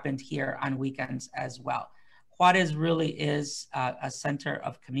that happened here on weekends as well. Juarez really is a center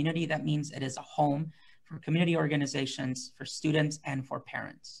of community. That means it is a home for community organizations, for students, and for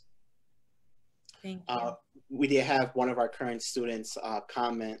parents. Thank you. We did have one of our current students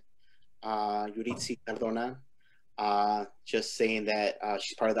comment, Yuritsi Cardona, just saying that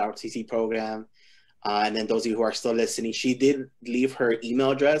she's part of the ROTC program. And then those of you who are still listening, she did leave her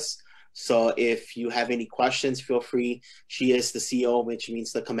email address. So if you have any questions, feel free. She is the CEO, which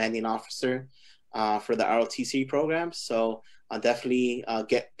means the commanding officer for the ROTC program. So definitely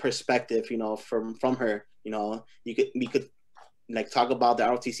get perspective, from her. We could like talk about the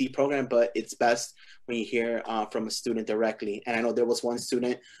ROTC program, but it's best when you hear from a student directly. And I know there was one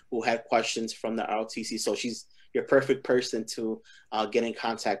student who had questions from the ROTC, so she's your perfect person to get in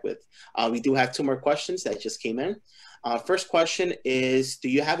contact with. We do have 2 more questions that just came in. First question is, do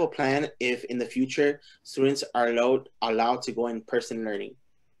you have a plan if in the future students are allowed to go in-person learning?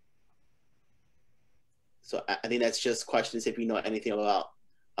 So I think that's just questions if you know anything about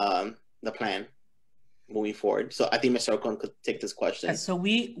the plan moving forward. So I think Mr. Ocon could take this question. So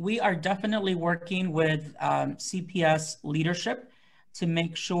we are definitely working with CPS leadership to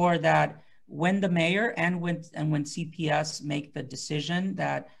make sure that when the mayor and when CPS make the decision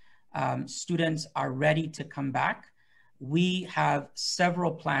that students are ready to come back, we have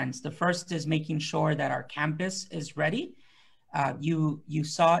several plans. The first is making sure that our campus is ready. You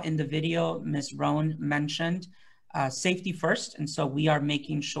saw in the video, Ms. Roan mentioned safety first. And so we are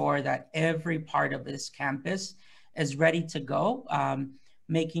making sure that every part of this campus is ready to go,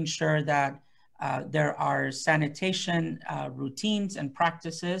 making sure that there are sanitation routines and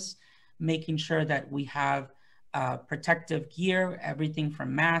practices, making sure that we have protective gear, everything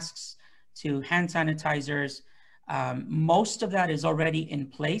from masks to hand sanitizers. Most of that is already in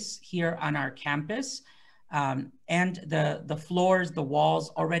place here on our campus. And the floors, the walls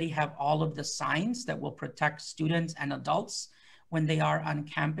already have all of the signs that will protect students and adults when they are on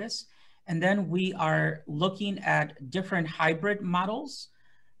campus. And then we are looking at different hybrid models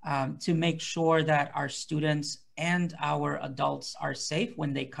to make sure that our students and our adults are safe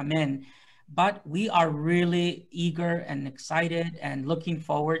when they come in. But we are really eager and excited and looking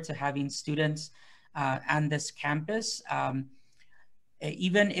forward to having students on this campus.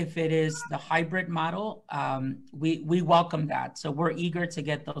 Even if it is the hybrid model, we welcome that. So we're eager to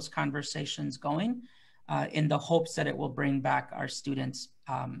get those conversations going in the hopes that it will bring back our students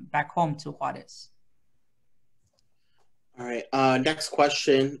back home to Juarez. All right, next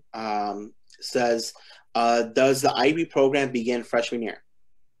question says, does the IB program begin freshman year?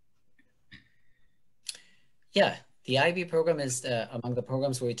 Yeah, the IB program is among the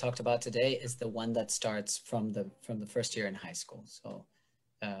programs we talked about today is the one that starts from the first year in high school. So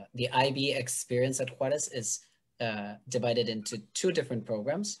the IB experience at Juarez is divided into 2 different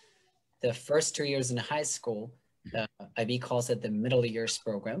programs. The first 2 years in high school, IB calls it the middle years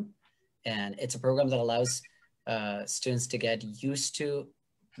program. And it's a program that allows students to get used to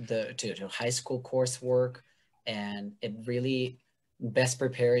high school coursework, and it really best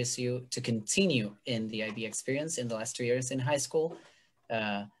prepares you to continue in the IB experience in the last 2 years in high school.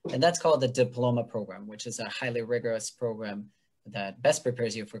 And that's called the diploma program, which is a highly rigorous program that best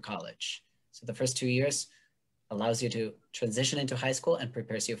prepares you for college. So the first 2 years allows you to transition into high school and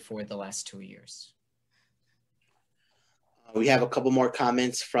prepares you for the last 2 years. We have a couple more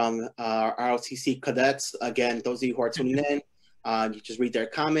comments from our ROTC cadets. Again, those of you who are tuning in, you just read their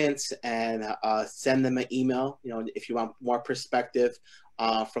comments and send them an email, if you want more perspective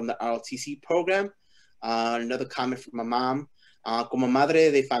from the ROTC program. Another comment from my mom. Como madre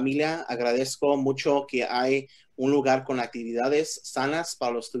de familia, agradezco mucho que hay un lugar con actividades sanas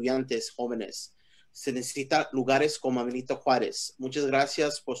para los estudiantes jóvenes. Se necesita lugares como Benito Juárez. Muchas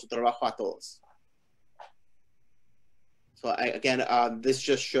gracias por su trabajo a todos. So again, this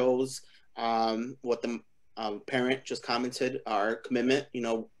just shows what the parent just commented, our commitment,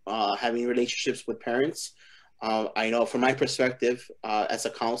 having relationships with parents. I know from my perspective as a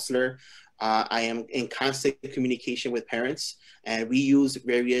counselor, I am in constant communication with parents, and we use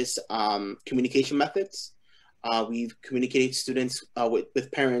various communication methods. We've communicated students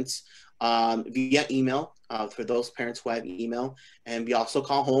with parents via email for those parents who have email, and we also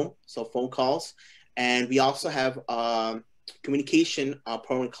call home, so phone calls. And we also have communication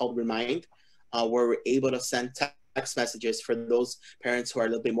program called Remind, where we're able to send text messages for those parents who are a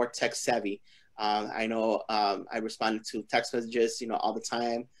little bit more tech savvy. I know I respond to text messages, all the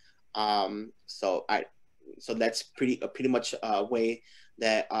time. So that's pretty much a way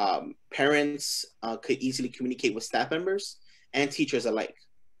that parents could easily communicate with staff members and teachers alike.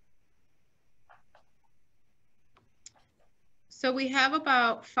 So we have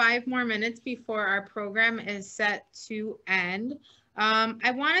about 5 more minutes before our program is set to end.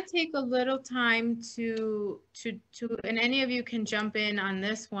 I want to take a little time to, and any of you can jump in on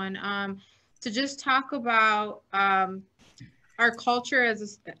this one, to just talk about our culture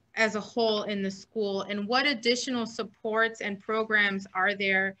as a whole in the school, and what additional supports and programs are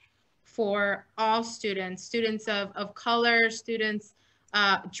there for all students, students of color, students,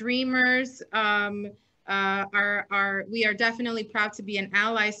 dreamers. We are definitely proud to be an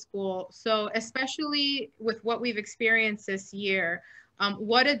ally school. So especially with what we've experienced this year,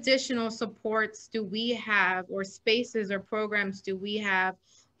 what additional supports do we have, or spaces or programs do we have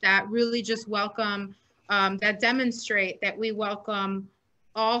that really just welcome, that demonstrate that we welcome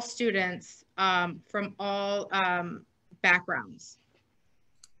all students from all backgrounds?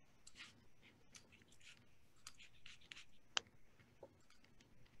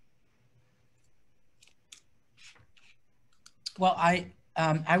 Well,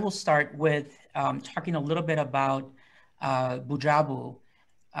 I will start with talking a little bit about Bujabu.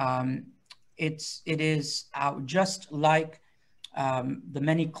 It is just like the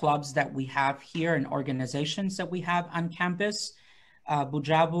many clubs that we have here and organizations that we have on campus.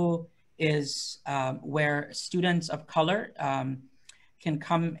 Bujabu is where students of color can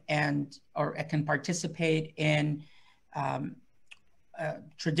come or can participate in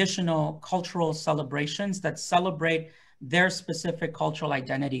traditional cultural celebrations that celebrate their specific cultural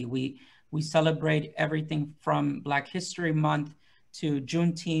identity. We celebrate everything from Black History Month to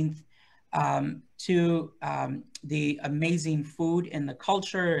Juneteenth, to the amazing food in the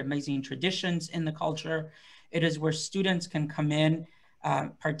culture, amazing traditions in the culture. It is where students can come in,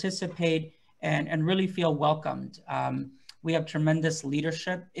 participate, and really feel welcomed. We have tremendous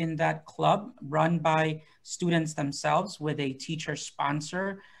leadership in that club, run by students themselves with a teacher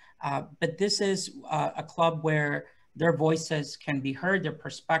sponsor. But this is a club where their voices can be heard, their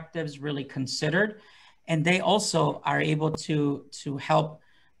perspectives really considered, and they also are able to help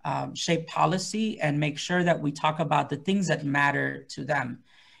shape policy and make sure that we talk about the things that matter to them.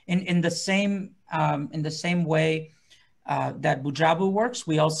 In the same way that Bujabu works,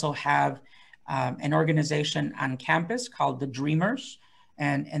 we also have an organization on campus called the Dreamers,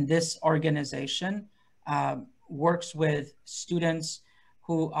 and this organization works with students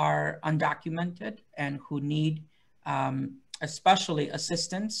who are undocumented and who need especially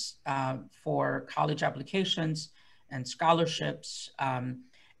assistance for college applications and scholarships,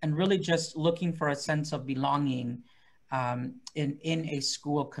 and really just looking for a sense of belonging in a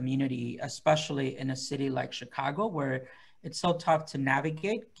school community, especially in a city like Chicago, where it's so tough to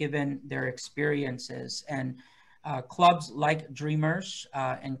navigate given their experiences. And clubs like Dreamers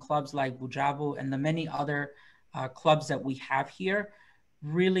and clubs like Bujabu and the many other clubs that we have here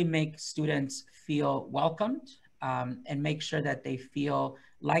really make students feel welcomed, and make sure that they feel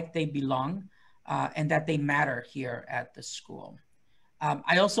like they belong and that they matter here at the school.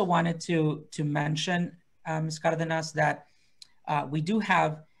 I also wanted to mention, Ms. Cardenas, that we do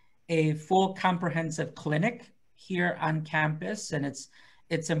have a full comprehensive clinic here on campus, and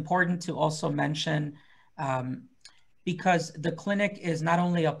it's important to also mention because the clinic is not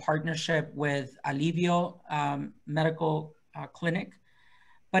only a partnership with Alivio Medical Clinic,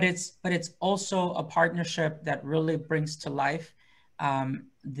 but it's also a partnership that really brings to life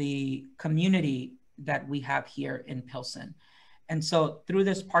the community that we have here in Pilsen. And so through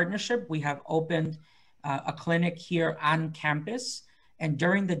this partnership, we have opened a clinic here on campus. And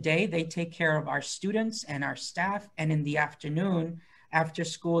during the day, they take care of our students and our staff. And in the afternoon, after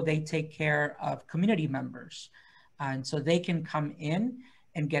school, they take care of community members. And so they can come in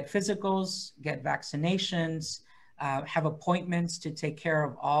and get physicals, get vaccinations, have appointments to take care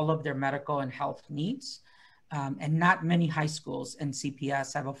of all of their medical and health needs. And not many high schools and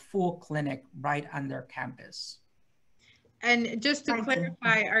CPS have a full clinic right on their campus. And just to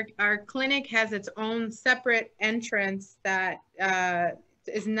clarify, our clinic has its own separate entrance that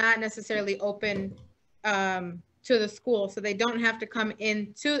is not necessarily open to the school. So they don't have to come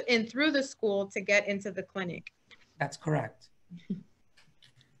in through the school to get into the clinic. That's correct.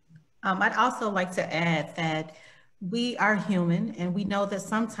 I'd also like to add that we are human, and we know that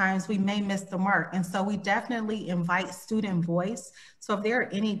sometimes we may miss the mark. And so we definitely invite student voice. So if there are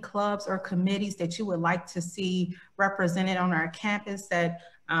any clubs or committees that you would like to see represented on our campus that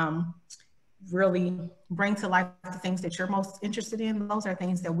really bring to life the things that you're most interested in, those are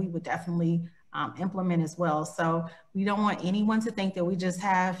things that we would definitely implement as well. So we don't want anyone to think that we just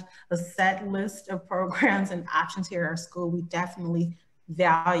have a set list of programs and options here at our school. We definitely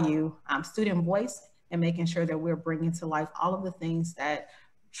value student voice and making sure that we're bringing to life all of the things that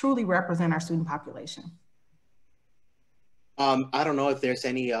truly represent our student population. I don't know if there's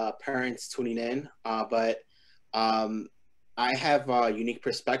any parents tuning in, but I have a unique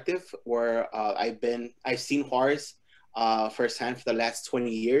perspective where I've seen Juarez firsthand for the last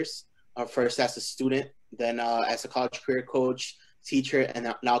 20 years. First as a student, then as a college career coach, teacher,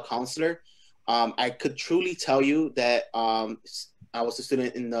 and now counselor. I could truly tell you that I was a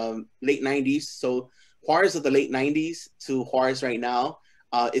student in the late 90s. So Juarez of the late 90s to Juarez right now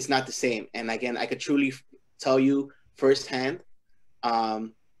is not the same. And again, I could truly tell you firsthand,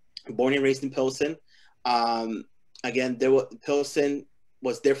 born and raised in Pilsen. Again, Pilsen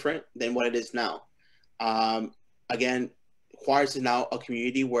was different than what it is now. Again, Juarez is now a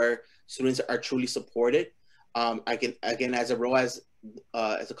community where students are truly supported. Again, as a role as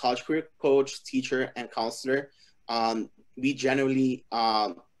a college career coach, teacher, and counselor, we generally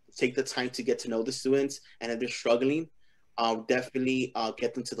take the time to get to know the students, and if they're struggling, definitely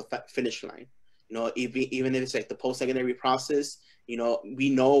get them to the finish line. You know, even if it's like the post-secondary process, you know, we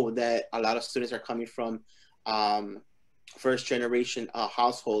know that a lot of students are coming from first-generation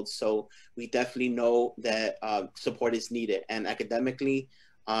households, so we definitely know that support is needed, and academically,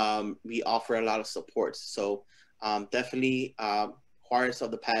 we offer a lot of support. So definitely, Juarez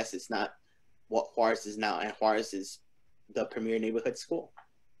of the past is not what Juarez is now, and Juarez is the premier neighborhood school.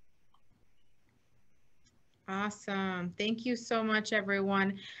 Awesome. Thank you so much,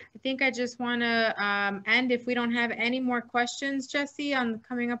 everyone. I think I just want to end if we don't have any more questions, Jesse, on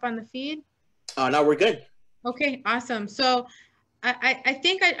coming up on the feed. No, we're good. Okay, awesome. So I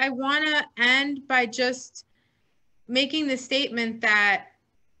think I want to end by just making the statement that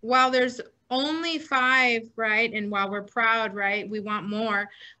while there's only 5, right, and while we're proud, right, we want more,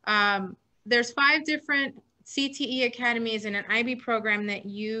 there's 5 different CTE academies and an IB program that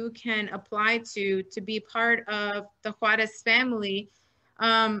you can apply to be part of the Juarez family,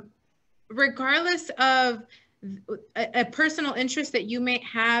 regardless of a personal interest that you may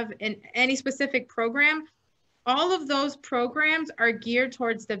have in any specific program. All of those programs are geared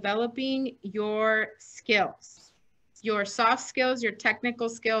towards developing your skills, your soft skills, your technical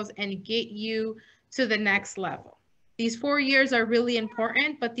skills, and get you to the next level. These 4 years are really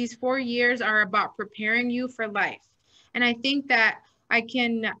important, but these 4 years are about preparing you for life. And I think that I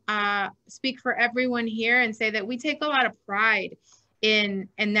can speak for everyone here and say that we take a lot of pride in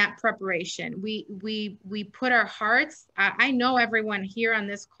that preparation. We put our hearts, I know everyone here on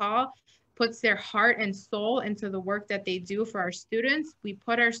this call puts their heart and soul into the work that they do for our students. We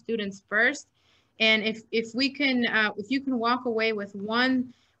put our students first. And if we can, if you can walk away with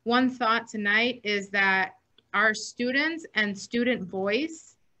one thought tonight, is that our students and student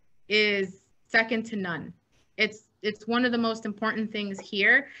voice is second to none. It's one of the most important things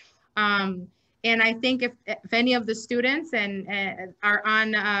here. And I think if any of the students and are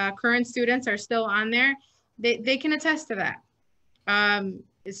on, current students are still on there, they can attest to that.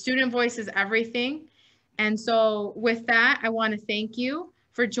 Student voice is everything. And so with that, I want to thank you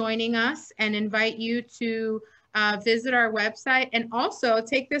for joining us and invite you to visit our website, and also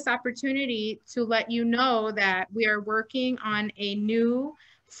take this opportunity to let you know that we are working on a new,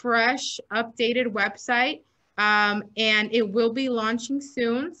 fresh, updated website, and it will be launching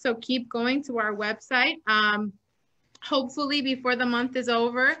soon. So keep going to our website. Hopefully before the month is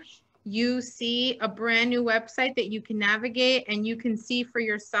over, you see a brand new website that you can navigate and you can see for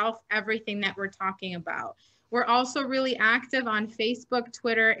yourself everything that we're talking about. We're also really active on Facebook,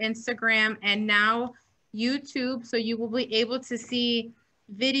 Twitter, Instagram, and now YouTube, so you will be able to see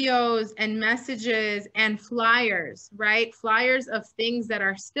videos and messages and flyers, right? Flyers of things that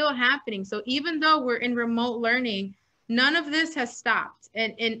are still happening. So even though we're in remote learning, none of this has stopped.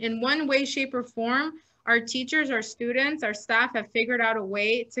 And in one way, shape, or form, our teachers, our students, our staff have figured out a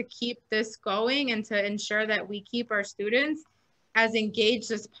way to keep this going and to ensure that we keep our students as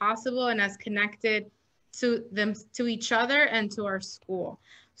engaged as possible and as connected to them, to each other, and to our school.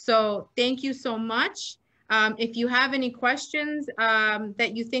 So thank you so much. If you have any questions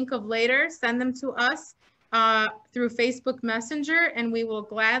that you think of later, send them to us through Facebook Messenger, and we will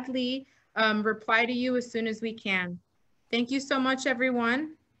gladly reply to you as soon as we can. Thank you so much,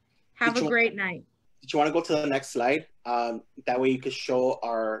 everyone. Have a great night. Did you want to go to the next slide? That way you could show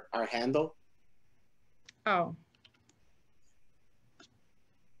our handle. Oh.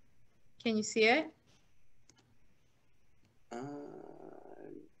 Can you see it?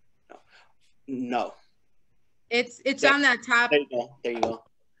 No. It's on that top. There you go. There you go.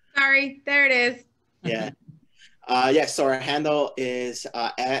 Sorry, there it is. Yeah. Yeah, so our handle is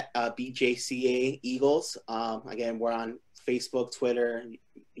at BJCA Eagles. Again, we're on Facebook, Twitter,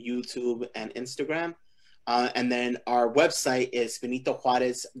 YouTube, and Instagram. And then our website is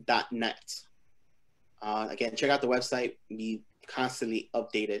benitojuarez.net. Again, check out the website. We constantly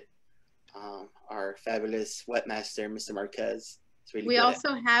update it. Our fabulous webmaster, Mr. Marquez. Really we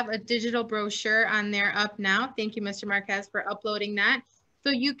also have a digital brochure on there up now. Thank you, Mr. Marquez, for uploading that. So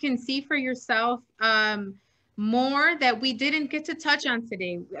you can see for yourself more that we didn't get to touch on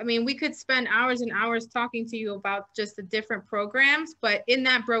today. I mean, we could spend hours and hours talking to you about just the different programs, but in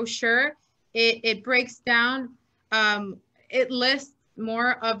that brochure, it breaks down, it lists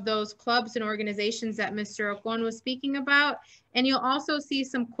more of those clubs and organizations that Mr. Ocon was speaking about. And you'll also see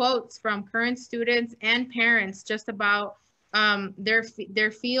some quotes from current students and parents just about their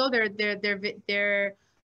field, their